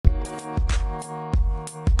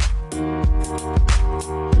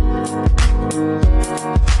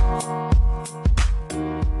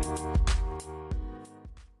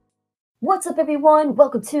What's up, everyone?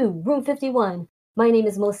 Welcome to Room 51. My name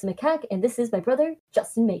is Melissa McCack, and this is my brother,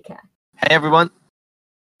 Justin Maycack. Hey, everyone.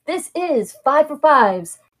 This is 5 for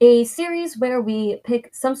Fives, a series where we pick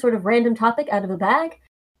some sort of random topic out of a bag,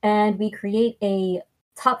 and we create a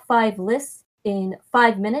top 5 list in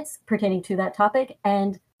 5 minutes pertaining to that topic,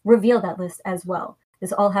 and reveal that list as well.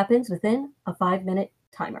 This all happens within a 5-minute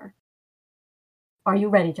timer. Are you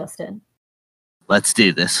ready, Justin? Let's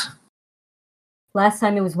do this. Last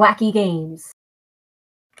time it was wacky games.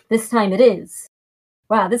 This time it is.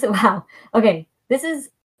 Wow. Okay, this is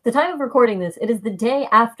the time of recording this. It is the day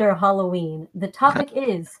after Halloween. The topic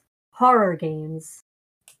is horror games.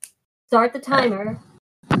 Start the timer.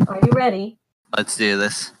 Are you ready? Let's do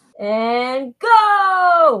this. And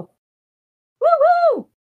go! Woo-woo!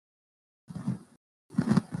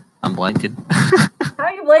 I'm blanking. How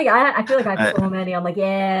are you blanking? I feel like I have so many. I'm like,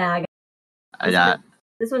 yeah. I got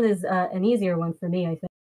This one is an easier one for me, I think.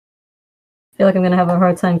 I feel like I'm going to have a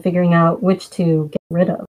hard time figuring out which to get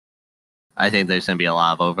rid of. I think there's going to be a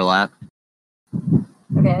lot of overlap.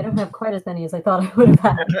 Okay, I don't have quite as many as I thought I would have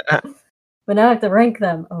had. But now I have to rank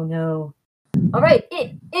them. Oh, no. All right,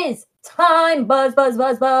 it is time. Buzz, buzz,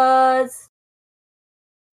 buzz, buzz.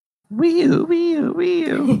 Wee-oo.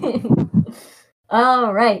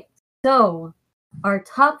 All right, so our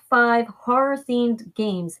top 5 horror-themed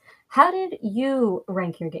games. How did you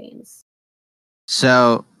rank your games?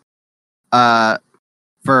 So,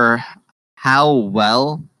 for how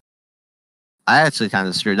well, I actually kind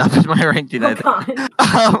of screwed up in my ranking. Oh, God.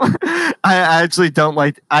 I actually don't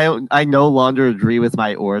like. I no longer agree with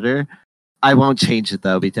my order. I won't change it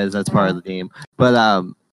though because that's part of the game. But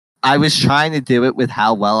I was trying to do it with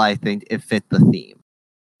how well I think it fit the theme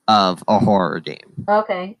of a horror game.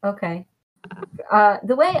 Okay.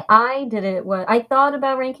 The way I did it was I thought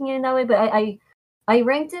about ranking it in that way, but I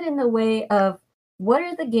ranked it in the way of what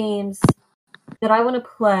are the games that I want to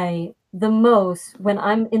play the most when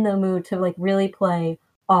I'm in the mood to like really play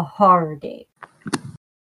a horror game.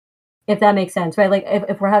 If that makes sense, right? Like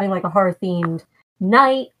if we're having like a horror themed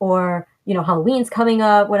night or Halloween's coming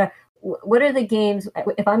up, what are the games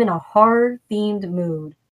if I'm in a horror themed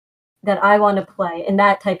mood that I want to play in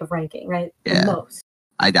that type of ranking, right? Yeah. The most.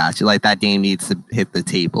 I got you. Like that game needs to hit the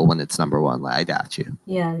table when it's number 1. Like, I got you.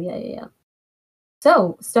 Yeah.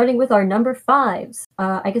 So, starting with our number 5s,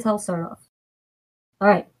 I guess I'll start off. All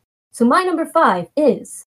right. So my number 5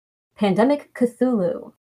 is Pandemic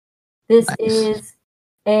Cthulhu. This is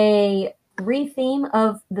a re-theme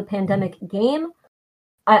of the Pandemic game.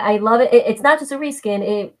 I love it. It's not just a reskin.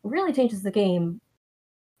 It really changes the game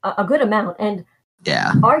a good amount. And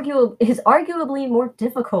yeah, is arguably more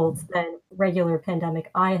difficult than regular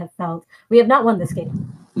Pandemic, I have felt. We have not won this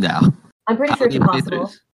game. No. I'm pretty sure it's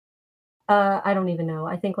impossible. I don't even know.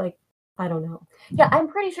 I think I don't know. Yeah, I'm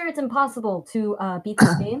pretty sure it's impossible to beat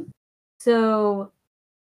this game. So,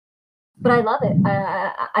 but I love it.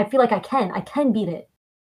 I feel like I can beat it.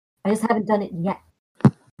 I just haven't done it yet.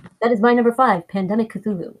 That is my number 5, Pandemic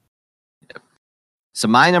Cthulhu. So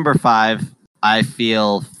my number 5, I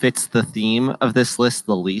feel fits the theme of this list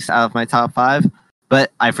the least out of my top 5,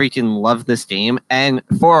 but I freaking love this game. And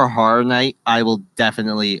for a horror night, I will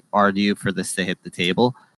definitely argue for this to hit the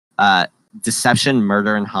table. Deception,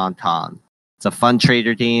 Murder in Hong Kong. It's a fun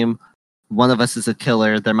trader game. One of us is a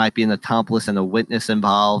killer. There might be an accomplice and a witness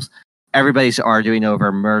involved. Everybody's arguing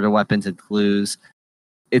over murder weapons and clues.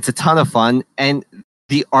 It's a ton of fun. And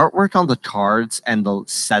the artwork on the cards and the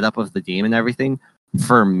setup of the game and everything,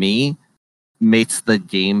 for me, makes the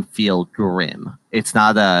game feel grim. It's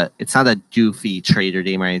not a goofy trader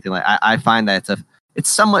game or anything like. I find that it's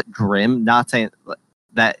somewhat grim. Not saying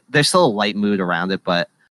that there's still a light mood around it, but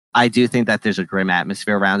I do think that there's a grim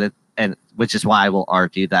atmosphere around it, and which is why I will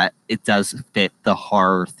argue that it does fit the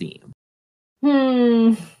horror theme.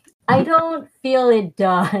 I don't feel it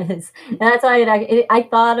does. That's why I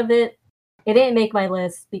thought of it. It didn't make my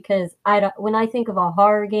list because when I think of a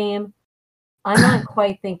horror game, I'm not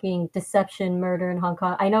quite thinking Deception, Murder in Hong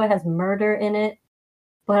Kong. I know it has murder in it,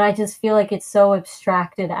 but I just feel like it's so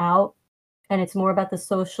abstracted out, and it's more about the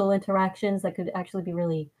social interactions that could actually be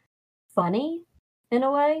really funny in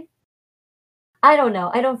a way. I don't know.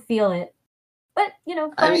 I don't feel it. But,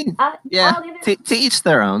 fine. I mean, I'll give it, to each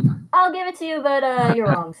their own. I'll give it to you, but you're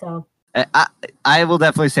wrong, so. I will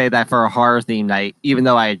definitely say that for a horror theme night, even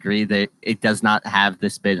though I agree that it does not have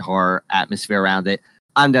this big horror atmosphere around it,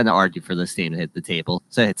 I'm going to argue for this team to hit the table.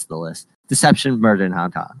 So it hits the list. Deception, Murder in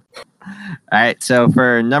Hong Kong. All right. So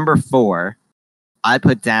for number 4, I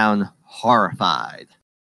put down Horrified.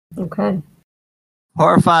 Okay.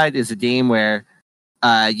 Horrified is a game where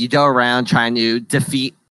you go around trying to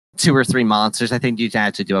defeat 2 or 3 monsters. I think you can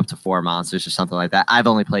actually do up to 4 monsters or something like that. I've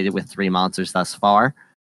only played it with 3 monsters thus far.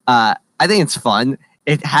 I think it's fun.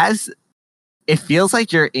 It feels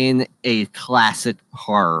like you're in a classic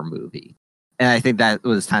horror movie. And I think that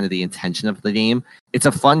was kind of the intention of the game. It's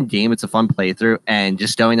a fun game. It's a fun playthrough. And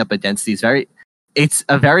just going up against these it's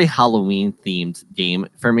a very Halloween themed game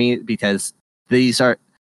for me because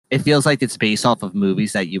it feels like it's based off of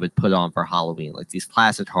movies that you would put on for Halloween, like these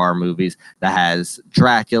classic horror movies that has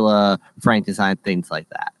Dracula, Frankenstein, things like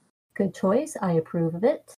that. Good choice. I approve of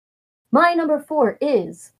it. My number 4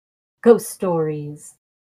 is Ghost Stories.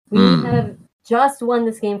 We have just won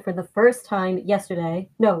this game for the first time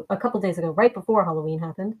a couple days ago, right before Halloween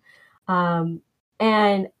happened.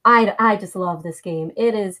 And I just love this game.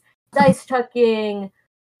 It is dice chucking,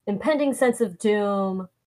 impending sense of doom.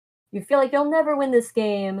 You feel like you'll never win this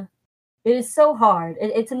game. It is so hard.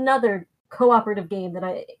 It's another cooperative game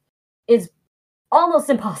that is almost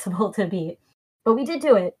impossible to beat. But we did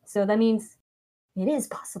do it, so that means it is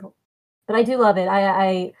possible. But I do love it.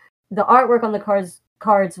 The artwork on the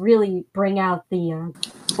cards really bring out the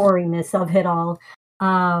boringness of it all.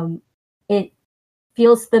 It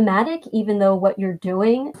feels thematic, even though what you're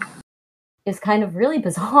doing is kind of really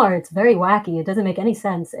bizarre. It's very wacky. It doesn't make any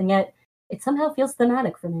sense, and yet it somehow feels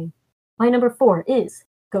thematic for me. My number 4 is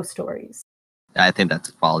Ghost Stories. I think that's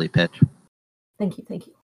a quality pitch. Thank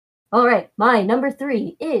you. All right, my number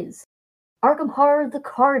 3 is Arkham Horror: The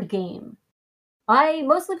Card Game. I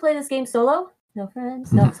mostly play this game solo. No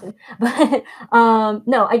friends, no. But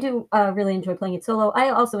no, I do really enjoy playing it solo. I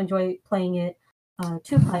also enjoy playing it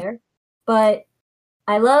 2-player. But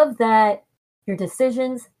I love that your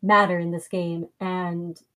decisions matter in this game,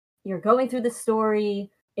 and you're going through the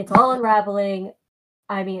story. It's all unraveling.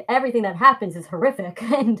 I mean, everything that happens is horrific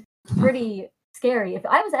and pretty scary. If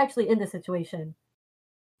I was actually in this situation,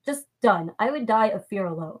 just done, I would die of fear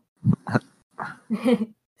alone.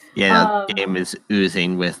 Yeah, the game is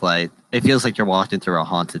oozing with it feels like you're walking through a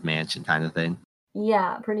haunted mansion kind of thing.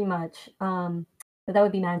 Yeah, pretty much. But that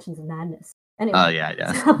would be Mansions of Madness. Anyway. Oh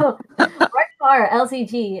yeah. So, Arkham Horror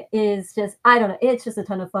LCG is just, I don't know, it's just a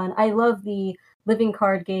ton of fun. I love the living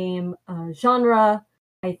card game genre.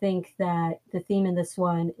 I think that the theme in this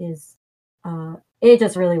one is, it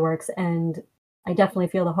just really works, and I definitely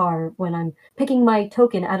feel the horror when I'm picking my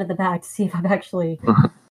token out of the bag to see if I've actually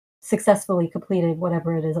successfully completed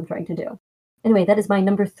whatever it is I'm trying to do. Anyway, that is my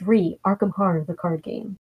number 3, Arkham Horror, the card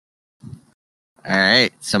game. All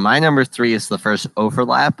right, so my number 3 is the first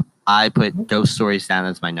overlap. I put Ghost Stories down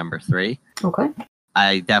as my number 3. Okay.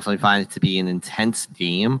 I definitely find it to be an intense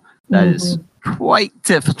game that is quite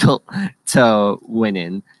difficult to win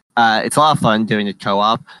in. It's a lot of fun doing a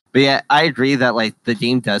co-op, but yeah, I agree that the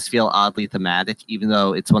game does feel oddly thematic, even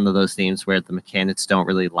though it's one of those games where the mechanics don't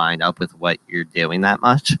really line up with what you're doing that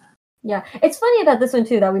much. Yeah, it's funny about this one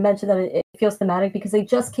too that we mentioned that it feels thematic because they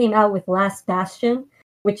just came out with Last Bastion,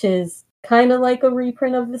 which is kind of like a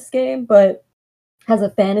reprint of this game, but has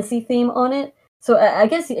a fantasy theme on it. So I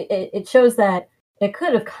guess it shows that it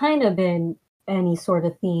could have kind of been any sort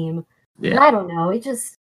of theme. Yeah. But I don't know.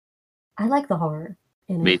 I like the horror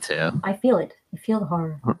in it. Me too. I feel it. I feel the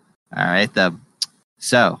horror. All right.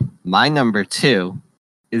 So my number 2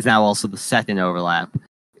 is now also the second overlap.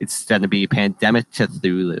 It's going to be Pandemic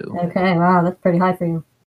Cthulhu. Okay, wow, that's pretty high for you.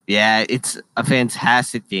 Yeah, it's a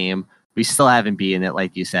fantastic game. We still haven't beaten it,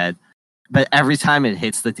 like you said. But every time it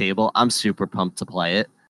hits the table, I'm super pumped to play it.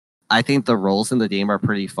 I think the roles in the game are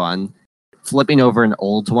pretty fun. Flipping over an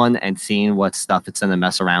old one and seeing what stuff it's going to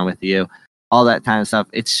mess around with you, all that kind of stuff.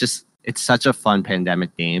 It's such a fun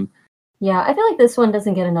pandemic game. Yeah, I feel like this one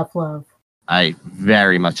doesn't get enough love. I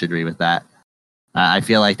very much agree with that. I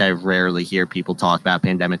feel like I rarely hear people talk about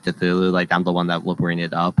Pandemic Cthulhu. Like I'm the one that will bring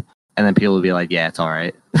it up. And then people will be like, yeah, it's all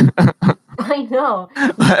right. I know.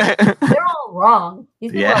 They're all wrong.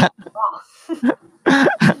 These people are wrong.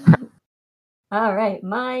 All right.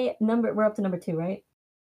 We're up to number 2, right?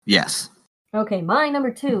 Yes. Okay, my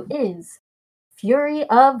number 2 is Fury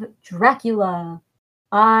of Dracula.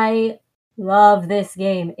 I love this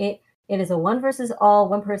game. It is a 1 versus all.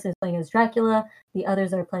 One person is playing as Dracula. The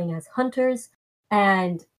others are playing as hunters.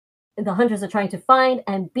 And the hunters are trying to find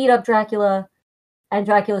and beat up Dracula. And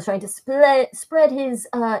Dracula's trying to spread his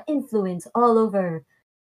influence all over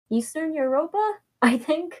Eastern Europa, I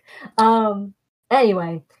think.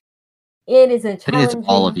 Anyway, it is a challenging... I think it's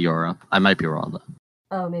all of Europe. I might be wrong, though.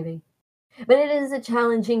 Oh, maybe. But it is a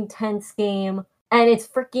challenging, tense game. And it's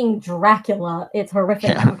freaking Dracula. It's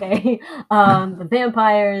horrific, yeah. Okay? The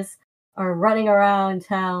vampires are running around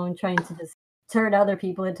town trying to just turn other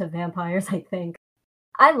people into vampires, I think.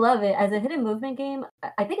 I love it. As a hidden movement game,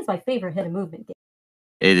 I think it's my favorite hidden movement game.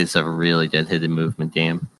 It is a really good hidden movement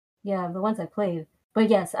game. Yeah, the ones I played. But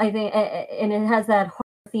yes, I think, and it has that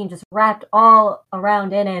horror theme just wrapped all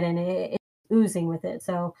around in it, and it's oozing with it.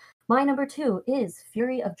 So my number 2 is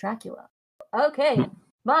Fury of Dracula. Okay,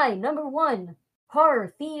 my number 1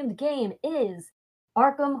 horror themed game is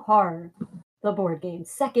Arkham Horror, the board game,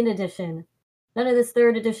 second edition. None of this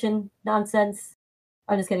third edition nonsense.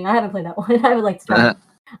 I'm just kidding. I haven't played that one. I would like to try it.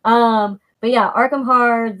 But yeah, Arkham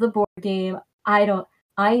Horror, the board game. I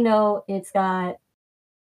know it's got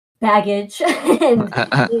baggage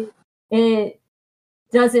and it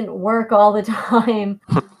doesn't work all the time.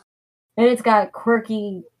 And it's got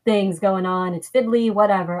quirky things going on. It's fiddly,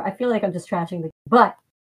 whatever. I feel like I'm just trashing the game. But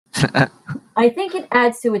I think it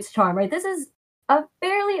adds to its charm, right? This is a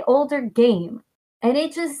fairly older game. And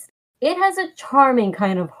it has a charming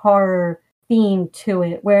kind of horror theme to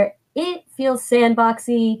it where it feels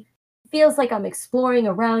sandboxy, feels like I'm exploring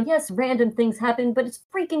around. Yes, random things happen, but it's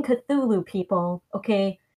freaking Cthulhu, people,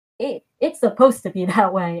 okay? It's supposed to be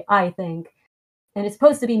that way, I think. And it's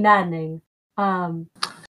supposed to be maddening. And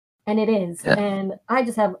it is. Yeah. And I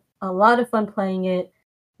just have a lot of fun playing it.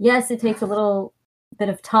 Yes, it takes a little bit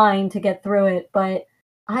of time to get through it, but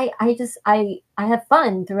I have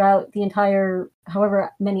fun throughout the entire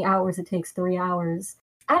however many hours it takes, 3 hours.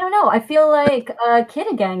 I don't know. I feel like a kid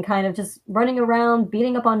again, kind of just running around,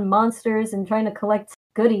 beating up on monsters and trying to collect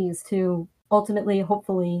goodies to ultimately,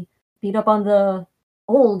 hopefully, beat up on the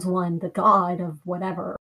old one, the god of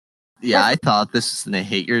whatever. Yeah, I thought this was going to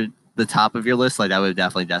hit the top of your list. Like, I would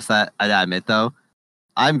definitely guess that. I gotta admit, though,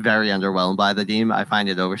 I'm very underwhelmed by the game. I find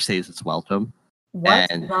it overstays its welcome. What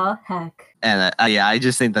the heck? And yeah, I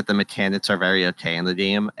just think that the mechanics are very okay in the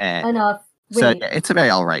game. And Enough. Wait, so yeah, it's a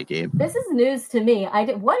very alright game. this is news to me.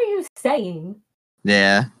 What are you saying?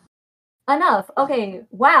 Yeah. Enough. Okay.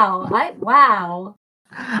 Wow. Wow.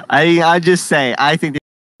 I just say I think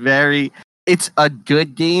it's a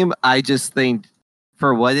good game. I just think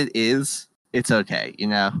for what it is, it's okay, you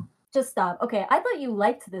know? Just stop. Okay, I thought you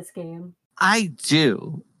liked this game. I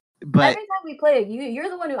do. But every time we play it, you're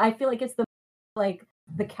the one who I feel like it's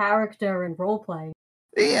the character and role play.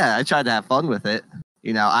 Yeah, I tried to have fun with it.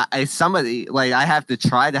 You know, I have to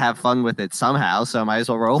try to have fun with it somehow, so I might as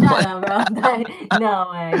well role play. No, bro. No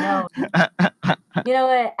way, no. You know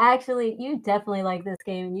what? Actually, you definitely like this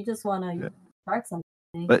game, and you just want to start something.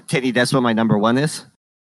 But Kitty, that's what my number 1 is?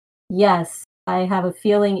 Yes, I have a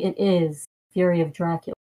feeling it is Fury of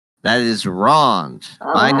Dracula. That is wrong.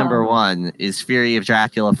 Oh, my wow. number 1 is Fury of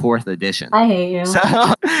Dracula 4th edition. I hate you.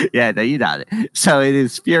 So, yeah, no, you got it. So it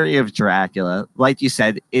is Fury of Dracula. Like you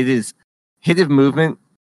said, it is hidden movement.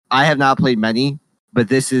 I have not played many,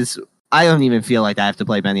 but I don't even feel like I have to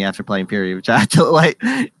play many after playing Fury of Dracula. Like,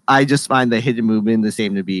 I just find the hidden movement in this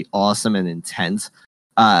game to be awesome and intense.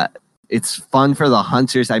 It's fun for the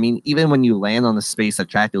hunters. I mean, even when you land on the space that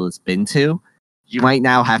Dracula's been to, you might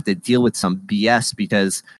now have to deal with some BS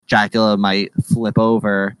because Dracula might flip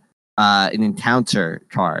over an encounter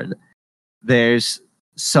card. There's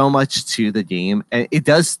so much to the game, and it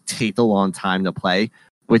does take a long time to play,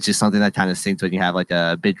 which is something that kind of stinks when you have like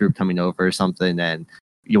a big group coming over or something and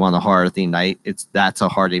you want a horror theme night. That's a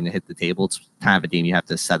hard game to hit the table. It's kind of a game you have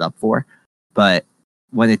to set up for. But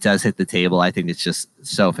when it does hit the table, I think it's just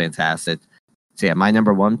so fantastic. So yeah, my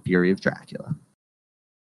number 1, Fury of Dracula.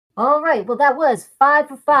 All right, well, that was 5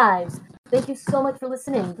 for 5s. Thank you so much for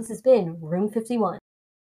listening. This has been Room 51.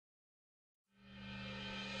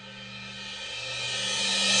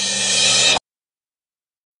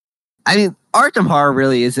 I mean, Arkham Horror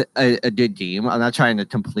really is a good game. I'm not trying to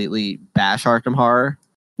completely bash Arkham Horror.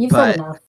 You've said enough.